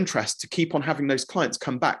within your interest to keep on having those clients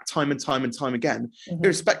come back time and time and time again,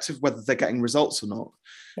 irrespective of whether they're getting results or not.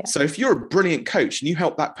 Yeah. So if you're a brilliant coach and you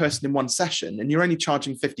help that person in one session and you're only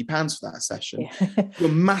charging £50 for that session, you're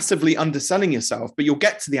massively underselling yourself, but you'll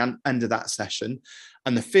get to the end of that session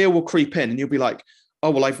and the fear will creep in and you'll be like, oh,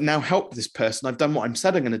 well, I've now helped this person. I've done what I'm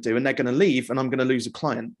said I'm going to do, and they're going to leave and I'm going to lose a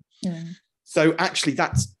client. So actually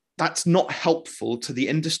that's not helpful to the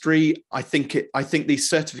industry. I think these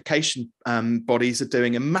certification bodies are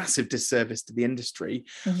doing a massive disservice to the industry,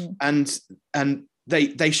 and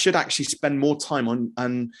they should actually spend more time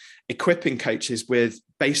on equipping coaches with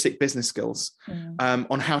basic business skills,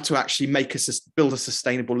 on how to actually build a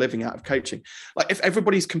sustainable living out of coaching. Like if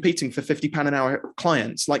everybody's competing for £50 an hour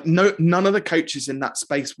clients, like none of the coaches in that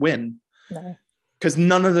space win, because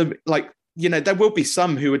none of them, like, there will be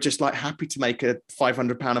some who are just like happy to make a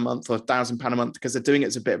 £500 a month or £1,000 a month because they're doing it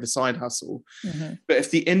as a bit of a side hustle. But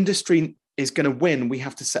if the industry is going to win, we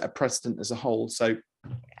have to set a precedent as a whole. So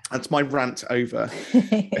that's my rant over.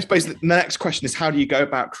 I suppose the next question is, how do you go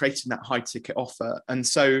about creating that high ticket offer? And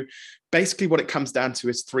so basically what it comes down to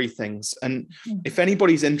is three things. And if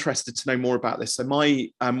anybody's interested to know more about this, so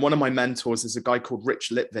one of my mentors is a guy called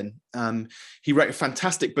Rich Litvin. He wrote a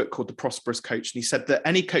fantastic book called The Prosperous Coach. And he said that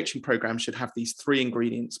any coaching program should have these three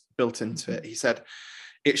ingredients built into it. He said,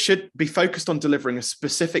 it should be focused on delivering a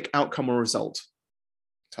specific outcome or result.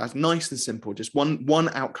 So that's nice and simple, just one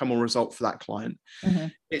outcome or result for that client.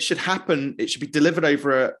 It should be delivered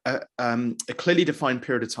over a clearly defined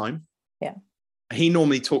period of time. Yeah. He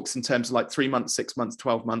normally talks in terms of like 3 months, 6 months,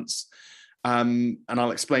 12 months. And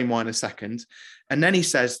I'll explain why in a second. And then he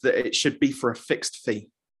says that it should be for a fixed fee.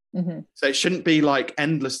 So it shouldn't be like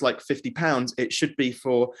endless, like £50. It should be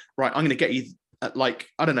for, right, I'm going to get you like,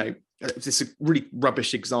 I don't know, this is a really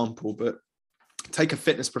rubbish example, but take a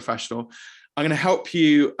fitness professional. I'm going to help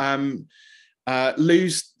you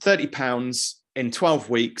lose £30 in 12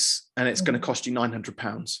 weeks, and it's going to cost you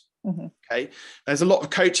 £900. Okay. There's a lot of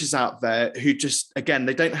coaches out there who just, again,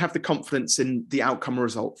 they don't have the confidence in the outcome or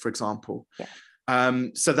result, for example.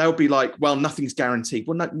 So they'll be like, well, nothing's guaranteed.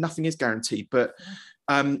 Well, no, nothing is guaranteed. But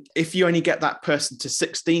if you only get that person to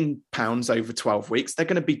 £16 over 12 weeks, they're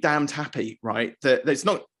going to be damned happy, right?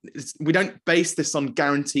 We don't base this on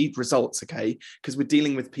guaranteed results, okay? Because we're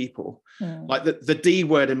dealing with people. Like the D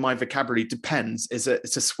word in my vocabulary, depends, it's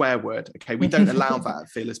a swear word, okay? We don't allow that at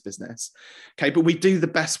Fearless Business, okay? But we do the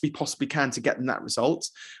best we possibly can to get them that result,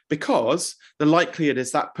 because the likelihood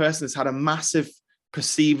is that person has had a massive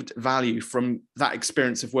perceived value from that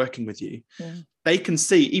experience of working with you. They can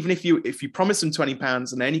see, even if you promise them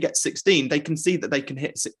 £20 and they only get 16, they can see that they can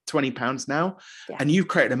hit £20 now. And you've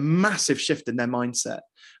created a massive shift in their mindset.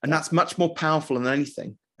 And that's much more powerful than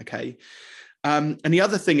anything. Okay. And the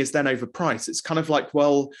other thing is then over price. It's kind of like,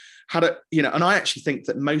 well, and I actually think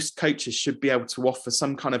that most coaches should be able to offer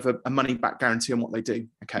some kind of a money back guarantee on what they do.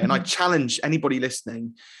 Okay. And I challenge anybody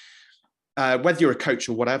listening, whether you're a coach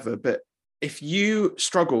or whatever, but if you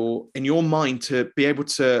struggle in your mind to be able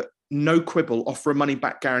to no quibble offer a money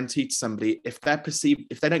back guarantee to somebody, if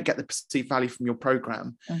they don't get the perceived value from your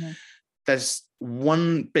program, there's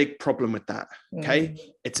one big problem with that. Okay.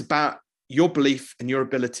 It's about your belief and your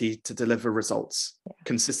ability to deliver results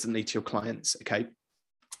consistently to your clients. Okay.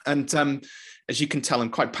 And as you can tell, I'm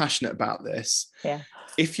quite passionate about this.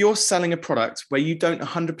 If you're selling a product where you don't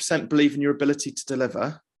 100% believe in your ability to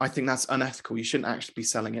deliver, I think that's unethical. You shouldn't actually be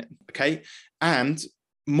selling it. Okay. And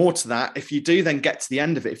more to that, if you do then get to the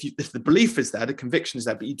end of it, if the belief is there, the conviction is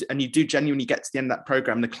there, but you do genuinely get to the end of that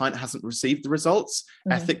program and the client hasn't received the results,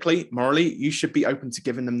 ethically, morally, you should be open to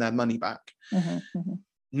giving them their money back.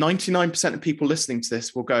 99% of people listening to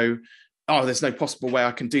this will go, oh, there's no possible way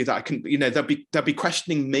I can do that. I can, they'll be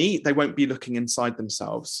questioning me. They won't be looking inside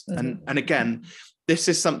themselves. And again, this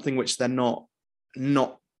is something which they're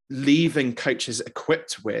not leaving coaches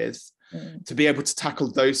equipped with to be able to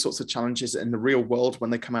tackle those sorts of challenges in the real world when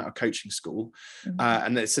they come out of coaching school.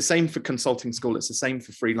 And it's the same for consulting school. It's the same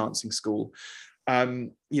for freelancing school.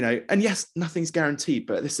 And yes, nothing's guaranteed,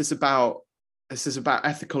 but this is about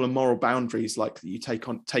ethical and moral boundaries, like that you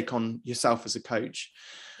take on yourself as a coach.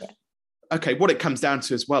 okay, what it comes down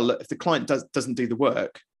to as well, if the client doesn't do the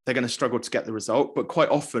work, they're going to struggle to get the result. But quite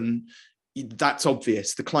often that's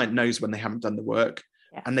obvious. The client knows when they haven't done the work,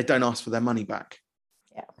 and they don't ask for their money back.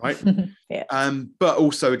 Yeah. Right. Yeah. But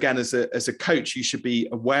also, again, as a coach, you should be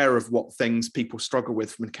aware of what things people struggle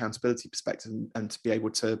with from an accountability perspective, and to be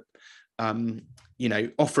able to,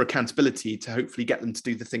 offer accountability to hopefully get them to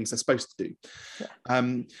do the things they're supposed to do.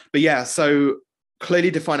 Yeah. So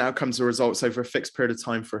clearly define outcomes or results over a fixed period of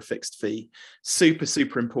time for a fixed fee. Super,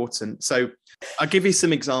 super important. So I'll give you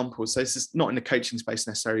some examples. So this is not in the coaching space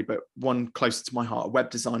necessarily, but one closer to my heart, a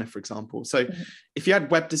web designer, for example. So if you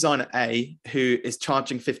had web designer A who is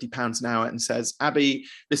charging £50 an hour and says, Abby,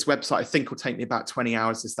 this website I think will take me about 20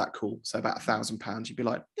 hours. Is that cool? So about £1,000. You'd be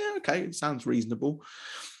like, yeah, okay, it sounds reasonable.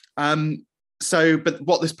 But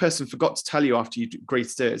what this person forgot to tell you after you agreed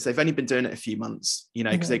to do it is they've only been doing it a few months,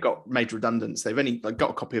 because they got made redundant. So they've only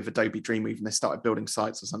got a copy of Adobe Dreamweaver and they started building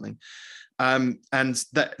sites or something. And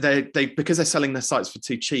they because they're selling their sites for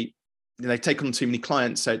too cheap, they take on too many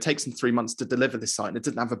clients. So it takes them 3 months to deliver this site, and it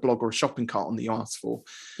didn't have a blog or a shopping cart on that you asked for.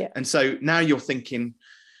 Yeah. And so now you're thinking,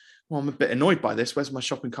 well, I'm a bit annoyed by this. Where's my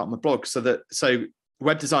shopping cart and my blog? So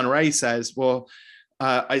web designer A says, well,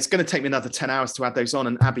 it's going to take me another 10 hours to add those on,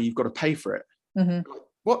 and Abby, you've got to pay for it.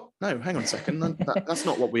 What? No, hang on a second. That's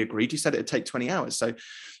not what we agreed. You said it'd take 20 hours. So,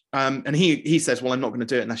 and he says, well, I'm not going to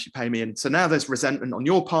do it unless you pay me. And so now there's resentment on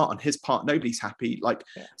your part, on his part. Nobody's happy.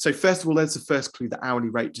 So first of all, there's the first clue: the hourly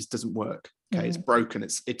rate just doesn't work. Okay, it's broken.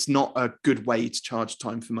 It's not a good way to charge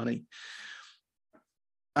time for money.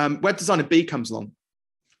 Web designer B comes along.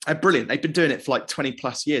 Brilliant. They've been doing it for like 20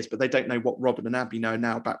 plus years, but they don't know what Robin and Abby know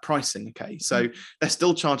now about pricing. Okay. So they're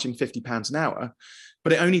still charging £50 an hour,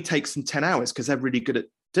 but it only takes them 10 hours because they're really good at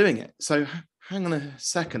doing it. So hang on a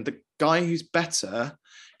second. The guy who's better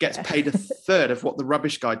gets paid a third of what the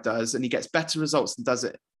rubbish guy does, and he gets better results and does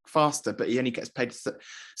it faster, but he only gets paid.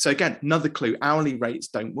 So again, another clue: hourly rates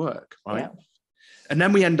don't work, right? Yeah. And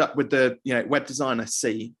then we end up with the web designer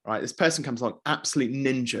C, right? This person comes along, absolute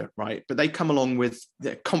ninja, right? But they come along with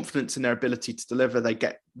their confidence in their ability to deliver. They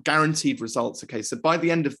get guaranteed results. Okay, so by the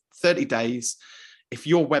end of 30 days, if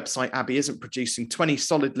your website, Abby, isn't producing 20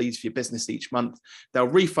 solid leads for your business each month, they'll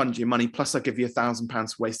refund you money, plus they'll give you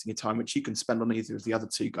 £1,000 for wasting your time, which you can spend on either of the other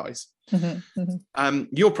two guys.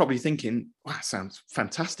 You're probably thinking, wow, that sounds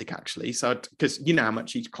fantastic, actually. So, because you know how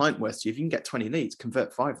much each client worth to you. If you can get 20 leads,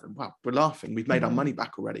 convert 5 of them. Wow, we're laughing. We've made our money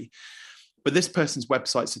back already. But this person's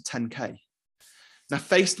website's at 10K. Now,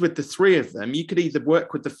 faced with the three of them, you could either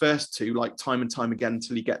work with the first two, like time and time again,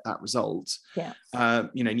 until you get that result. Yeah. And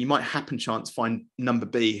you might happen chance find number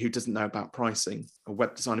B who doesn't know about pricing, or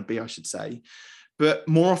web designer B, I should say. But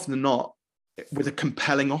more often than not, with a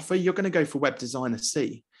compelling offer, you're going to go for web designer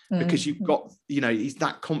C, because you've got, he's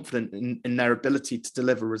that confident in their ability to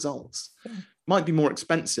deliver results. Yeah. Might be more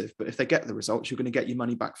expensive, but if they get the results, you're going to get your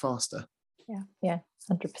money back faster. Yeah,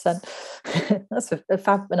 100%. That's a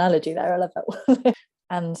fab analogy there. I love that one.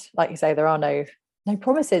 And like you say, there are no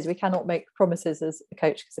promises. We cannot make promises as a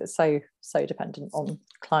coach because it's so dependent on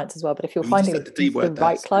clients as well. But if you're finding the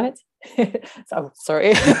right clients, oh, sorry,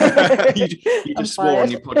 you just swore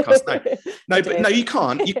on your podcast. No, you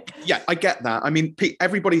can't. I get that. I mean,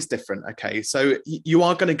 everybody's different. Okay, so you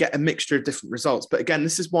are going to get a mixture of different results. But again,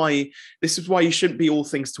 this is why you shouldn't be all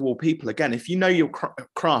things to all people. Again, if you know your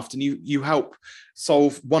craft and you help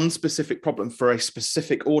solve one specific problem for a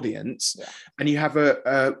specific audience, and you have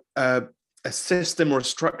a system or a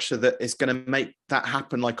structure that is going to make that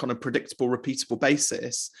happen, like on a predictable, repeatable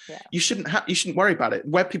basis, you shouldn't worry about it.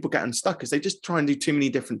 Where people get unstuck is they just try and do too many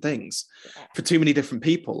different things for too many different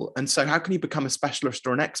people. And so how can you become a specialist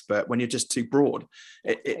or an expert when you're just too broad?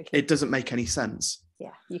 It doesn't make any sense.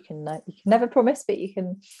 Yeah, you can never promise, but you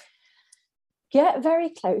can get very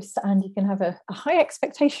close, and you can have a high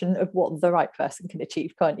expectation of what the right person can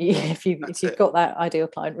achieve, can't you? If you've got that ideal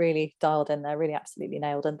client really dialed in, they're really absolutely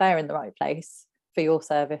nailed, and they're in the right place for your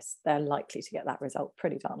service, they're likely to get that result,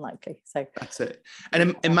 pretty darn likely. So that's it.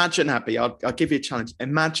 And imagine, Abby, I'll give you a challenge.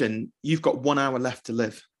 Imagine you've got 1 hour left to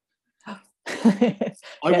live. I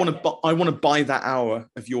want to buy that hour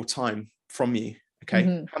of your time from you.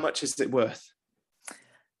 Okay, how much is it worth?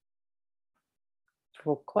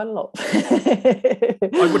 Well, quite a lot. I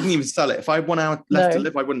wouldn't even sell it. If I had 1 hour left to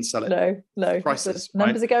live, I wouldn't sell it. No. Prices,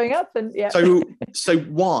 numbers are going up, and So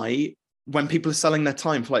why, when people are selling their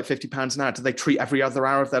time for like £50 an hour, do they treat every other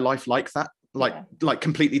hour of their life like that? Like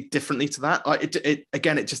completely differently to that? Like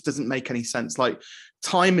it just doesn't make any sense. Like,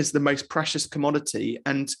 time is the most precious commodity,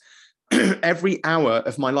 and every hour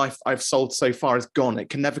of my life I've sold so far is gone. It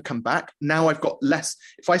can never come back. Now I've got less.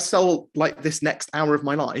 If I sell like this next hour of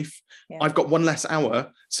my life, I've got one less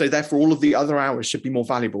hour. So therefore all of the other hours should be more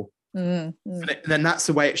valuable. And then that's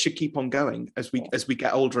the way it should keep on going as we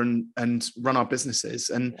get older and run our businesses.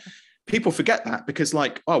 And people forget that because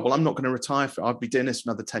like, oh, well, I'm not going to retire I'll be doing this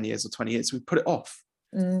for another 10 years or 20 years. So we put it off.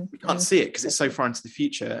 We can't see it because it's so far into the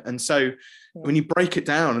future. And so when you break it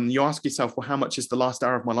down and you ask yourself, well, how much is the last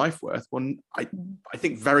hour of my life worth? Well, I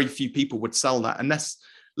think very few people would sell that unless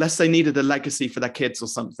they needed a legacy for their kids or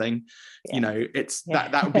something. You know, it's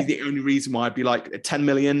that would be the only reason why I'd be like 10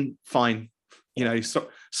 million, fine. You know,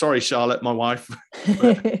 sorry, Charlotte, my wife.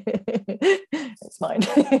 It's mine.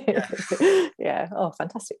 Yeah. Oh,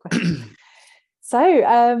 fantastic question.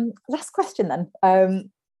 So last question then.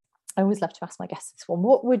 I always love to ask my guests this one.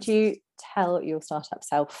 What would you tell your startup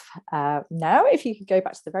self now, if you could go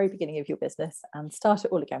back to the very beginning of your business and start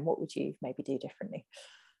it all again? What would you maybe do differently?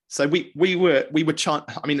 So we were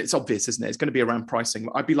I mean, it's obvious, isn't it? It's going to be around pricing.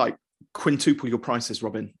 I'd be like, quintuple your prices,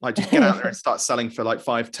 Robin. Like, just get out there and start selling for like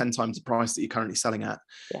 5-10 times the price that you're currently selling at.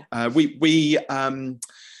 We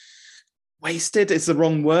wasted is the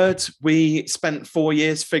wrong word. We spent 4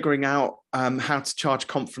 years figuring out how to charge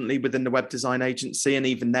confidently within the web design agency. And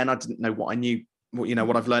even then I didn't know what I knew,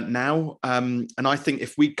 what I've learned now. And I think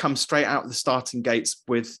if we'd come straight out of the starting gates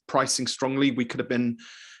with pricing strongly, we could have been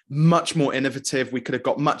much more innovative. We could have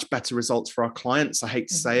got much better results for our clients. I hate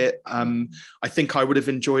to say it. I think I would have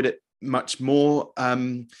enjoyed it much more.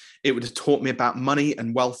 It would have taught me about money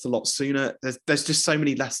and wealth a lot sooner. There's just so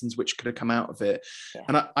many lessons which could have come out of it.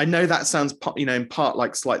 And I know that sounds, in part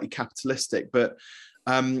like slightly capitalistic, but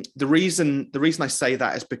the reason I say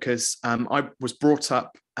that is because I was brought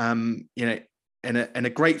up, in a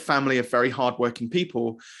great family of very hardworking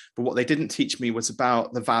people, but what they didn't teach me was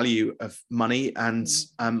about the value of money, and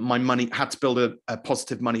my money had to build a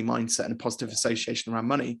positive money mindset and a positive association around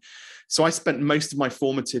money. So I spent most of my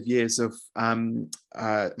formative years of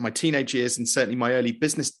my teenage years and certainly my early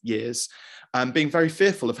business years being very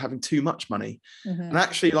fearful of having too much money. And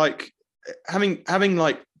actually, like having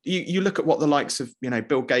like, you look at what the likes of,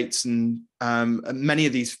 Bill Gates and many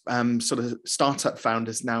of these sort of startup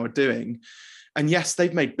founders now are doing. And yes,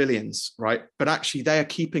 they've made billions, right? But actually they are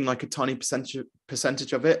keeping like a tiny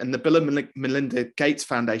percentage of it. And the Bill and Melinda Gates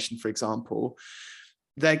Foundation, for example,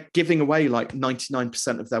 they're giving away like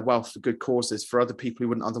 99% of their wealth for good causes for other people who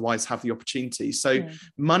wouldn't otherwise have the opportunity. So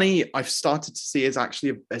money, I've started to see, is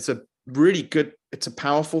actually it's a really good, it's a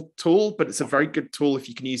powerful tool, but it's a very good tool if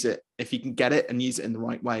you can use it, if you can get it and use it in the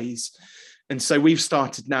right ways. And so we've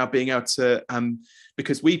started now being able to,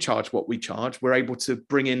 because we charge what we charge, we're able to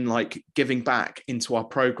bring in like giving back into our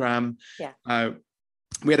program.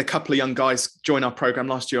 We had a couple of young guys join our program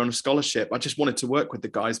last year on a scholarship. I just wanted to work with the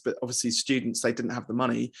guys, but obviously students, they didn't have the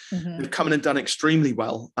money. They've come in and done extremely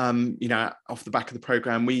well. Off the back of the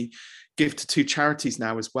program, we give to 2 charities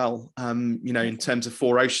now as well, in terms of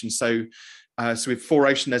 4Ocean. So with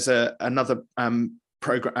 4Ocean, there's another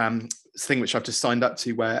program thing which I've just signed up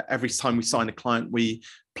to, where every time we sign a client, we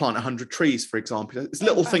plant 100 trees, for example. It's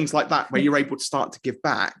little things like that where you're able to start to give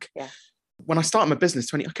back. When I started my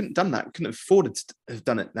business, I couldn't have done that. We couldn't have afforded to have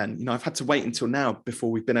done it then. I've had to wait until now before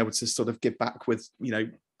we've been able to sort of give back with,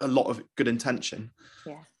 a lot of good intention.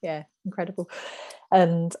 Yeah, incredible.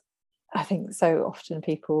 And I think so often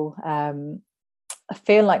people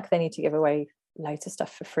feel like they need to give away loads of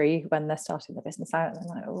stuff for free when they're starting their business out, and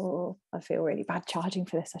they're like, oh, I feel really bad charging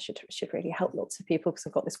for this. I should really help lots of people because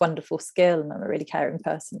I've got this wonderful skill and I'm a really caring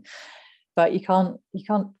person. But you can't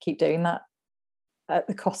keep doing that at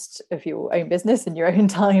the cost of your own business and your own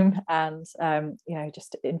time. And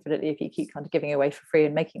just infinitely, if you keep kind of giving away for free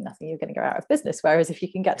and making nothing, you're going to go out of business. Whereas if you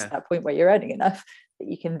can get to that point where you're earning enough that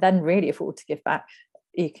you can then really afford to give back,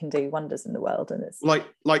 you can do wonders in the world. And it's like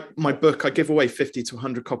my book, I give away 50 to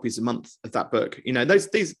 100 copies a month of that book.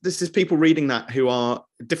 This is people reading that who are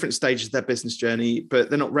at different stages of their business journey, but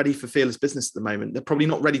they're not ready for fearless business at the moment. They're probably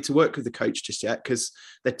not ready to work with the coach just yet because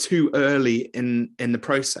they're too early in the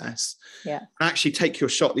process. Actually take your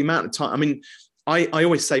shot. The amount of time, I mean, I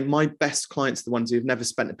always say my best clients are the ones who have never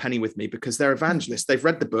spent a penny with me, because they're evangelists. They've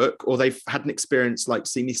read the book, or they've had an experience like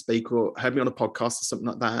seen me speak or heard me on a podcast or something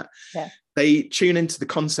like that. They tune into the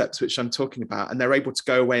concepts which I'm talking about, and they're able to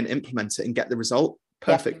go away and implement it and get the result.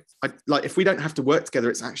 Perfect. If we don't have to work together,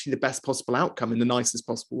 it's actually the best possible outcome in the nicest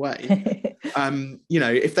possible way.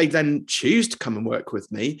 If they then choose to come and work with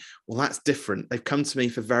me, well, that's different. They've come to me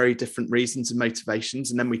for very different reasons and motivations,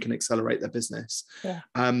 and then we can accelerate their business.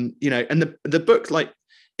 And the book, like,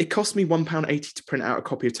 it cost me £1.80 to print out a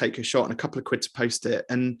copy of Take Your Shot and a couple of quid to post it.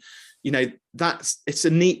 And it's a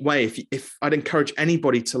neat way. If I'd encourage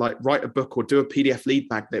anybody to like write a book or do a PDF lead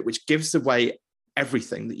magnet, which gives away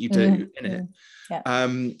everything that you do in it,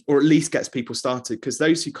 or at least gets people started, because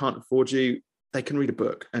those who can't afford you, they can read a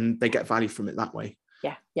book and they get value from it that way.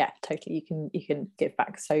 Yeah, totally. You can give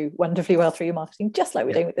back so wonderfully well through your marketing, just like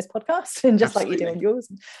we're doing with this podcast, and just Absolutely. Like you do on yours.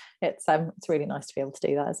 It's really nice to be able to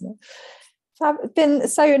do that, isn't it? So it's been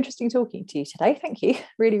so interesting talking to you today. Thank you.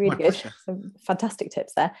 Really, really good. Some fantastic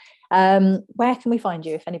tips there. Where can we find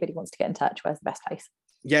you if anybody wants to get in touch? Where's the best place?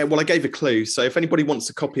 Yeah, well, I gave a clue. So if anybody wants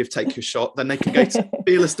a copy of Take Your Shot, then they can go to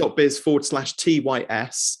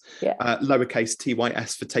fearless.biz/TYS, lowercase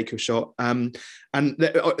TYS for Take Your Shot. And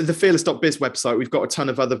the fearless.biz website, we've got a ton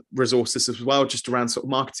of other resources as well, just around sort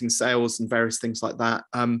of marketing, sales and various things like that.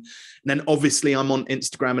 And then obviously I'm on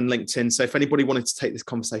Instagram and LinkedIn. So if anybody wanted to take this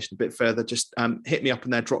conversation a bit further, just hit me up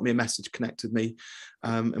in there, drop me a message, connect with me,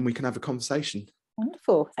 and we can have a conversation.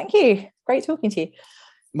 Wonderful. Thank you. Great talking to you.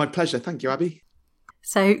 My pleasure. Thank you, Abby.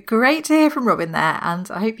 So great to hear from Robin there, and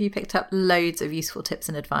I hope you picked up loads of useful tips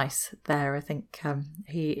and advice there. I think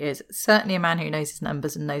he is certainly a man who knows his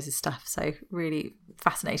numbers and knows his stuff, so really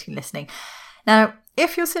fascinating listening. Now,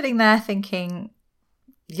 if you're sitting there thinking,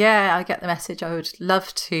 yeah, I get the message, I would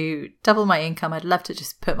love to double my income, I'd love to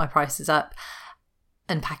just put my prices up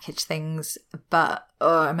and package things, but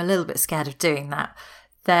I'm a little bit scared of doing that,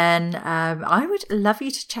 then I would love you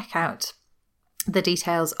to check out the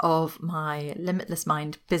details of my Limitless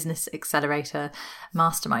Mind Business Accelerator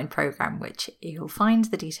Mastermind program, which you'll find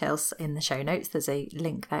the details in the show notes. There's a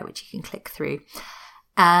link there which you can click through.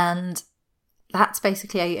 And that's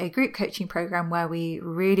basically a group coaching program where we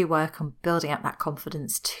really work on building up that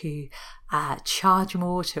confidence to charge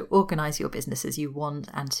more, to organize your business as you want,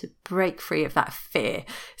 and to break free of that fear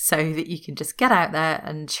so that you can just get out there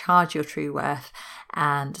and charge your true worth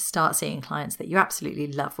and start seeing clients that you absolutely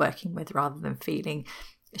love working with, rather than feeling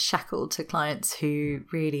shackled to clients who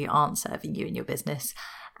really aren't serving you in your business.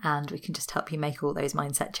 And we can just help you make all those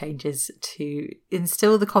mindset changes to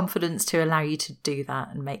instill the confidence to allow you to do that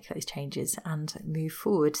and make those changes and move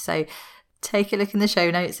forward. So take a look in the show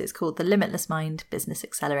notes. It's called the Limitless Mind Business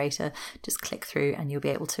Accelerator. Just click through and you'll be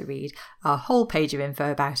able to read a whole page of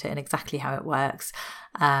info about it and exactly how it works.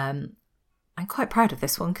 I'm quite proud of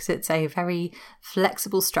this one because it's a very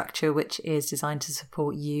flexible structure which is designed to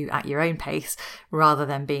support you at your own pace, rather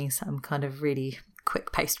than being some kind of really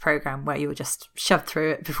quick-paced program where you're just shoved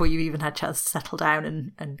through it before you even had a chance to settle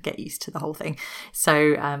down and get used to the whole thing.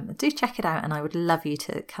 So do check it out, and I would love you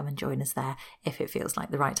to come and join us there if it feels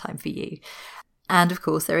like the right time for you. And of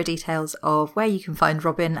course, there are details of where you can find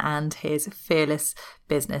Robin and his Fearless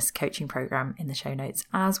Business Coaching Program in the show notes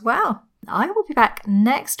as well. I will be back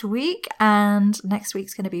next week, and next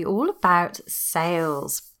week's going to be all about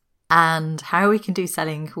sales and how we can do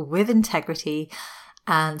selling with integrity,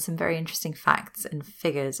 and some very interesting facts and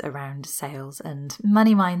figures around sales and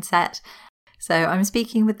money mindset. So I'm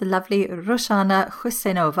speaking with the lovely Roshana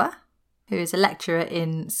Husseinova, who is a lecturer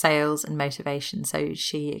in sales and motivation. So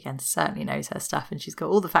she, again, certainly knows her stuff, and she's got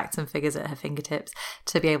all the facts and figures at her fingertips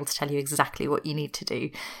to be able to tell you exactly what you need to do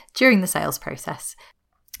during the sales process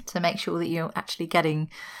to make sure that you're actually getting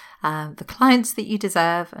the clients that you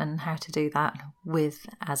deserve, and how to do that with,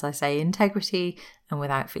 as I say, integrity and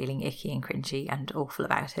without feeling icky and cringy and awful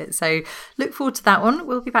about it. So look forward to that one.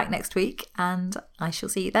 We'll be back next week, and I shall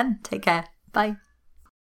see you then. Take care. Bye.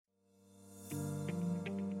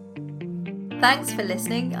 Thanks for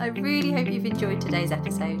listening. I really hope you've enjoyed today's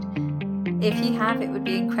episode. If you have, it would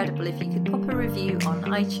be incredible if you could pop a review on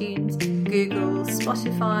iTunes, Google,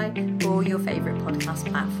 Spotify, or your favourite podcast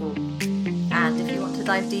platform. And if you want to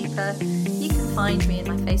dive deeper, you can find me in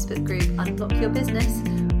my Facebook group Unblock Your Business,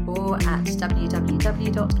 or at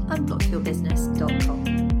www.unblockyourbusiness.com.